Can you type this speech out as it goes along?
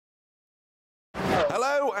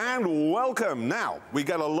Hello and welcome. Now, we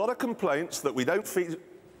get a lot of complaints that we don't feed...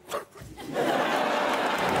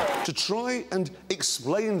 To try and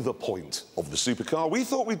explain the point of the supercar, we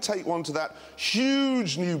thought we'd take one to that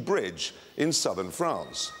huge new bridge in southern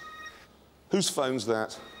France. Whose phone's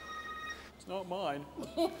that? It's not mine.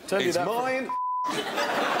 It's mine.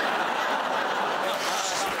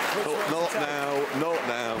 Not now, not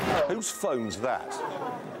now. Whose phone's that?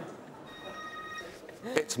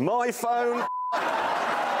 It's my phone.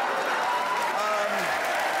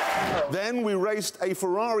 Then we raced a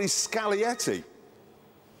Ferrari Scaglietti.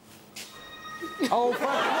 Oh,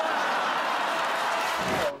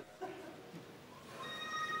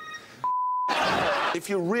 If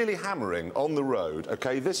you're really hammering on the road,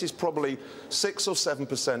 OK, this is probably 6 or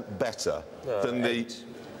 7% better than the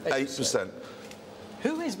 8%.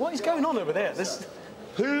 What is going on over there?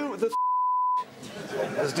 Who the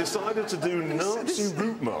has decided to do Nazi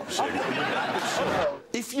route marching?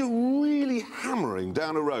 If you're really hammering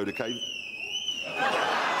down a road, OK...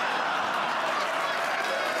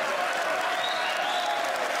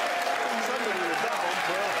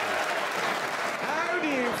 How do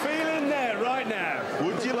you feel in there right now?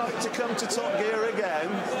 Would you like to come to Top Gear again?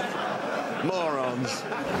 Morons.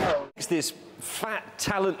 It's this fat,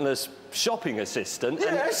 talentless shopping assistant.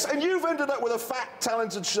 Yes, and you've ended up with a fat,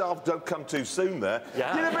 talented shaft. Don't come too soon there.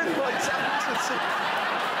 Yeah. You're really like talented.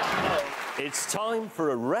 It's time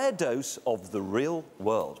for a rare dose of the real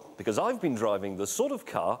world, because I've been driving the sort of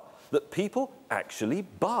car that people actually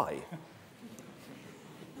buy.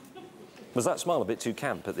 Was that smile a bit too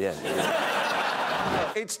camp at the end?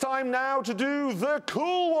 It's time now to do the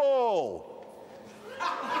cool wall.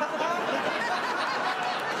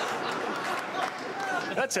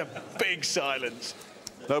 That's a big silence.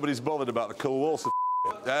 Nobody's bothered about the cool wall, so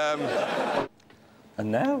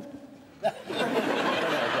And now? I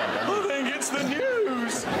think it's the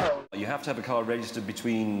news. You have to have a car registered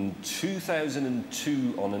between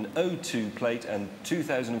 2002 on an 02 plate and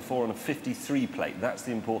 2004 on a 53 plate. That's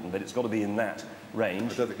the important bit. It's got to be in that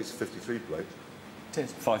range. I don't think it's a 53 plate. It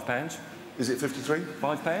is. Is £5. it 53?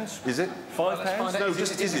 £5? Is it? £5? No,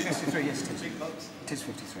 just is it? 53, yes, it is. It is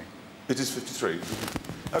 53. It is 53.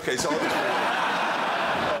 OK, so...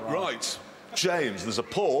 Right. James, there's a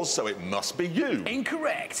pause, so it must be you.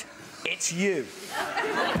 Incorrect. It's you.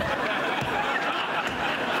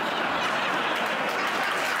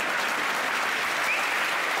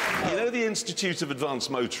 You know the Institute of Advanced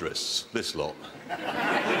Motorists, this lot?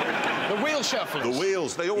 The wheel shufflers. The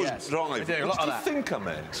wheels, they always Yes, drive. they do, a What lot do of you that. think I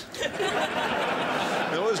meant?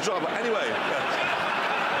 They always drive. Anyway.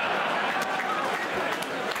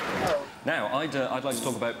 Now, I'd like to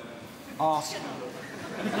talk about... Arse.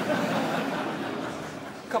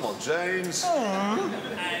 Come on, James. And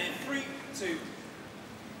 3, 2.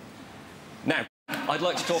 Now, I'd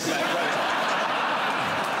like to talk about...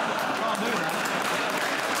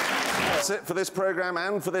 That's it for this programme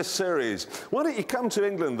and for this series. Why don't you come to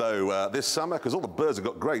England, though, this summer, because all the birds have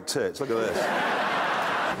got great tits. Look at this.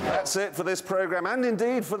 That's it for this programme and,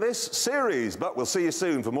 indeed, for this series. But we'll see you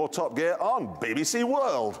soon for more Top Gear on BBC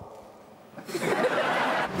World.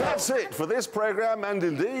 That's it for this programme and,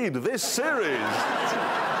 indeed, this series.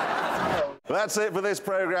 That's it for this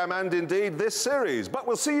programme and, indeed, this series. But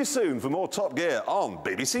we'll see you soon for more Top Gear on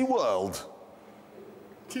BBC World.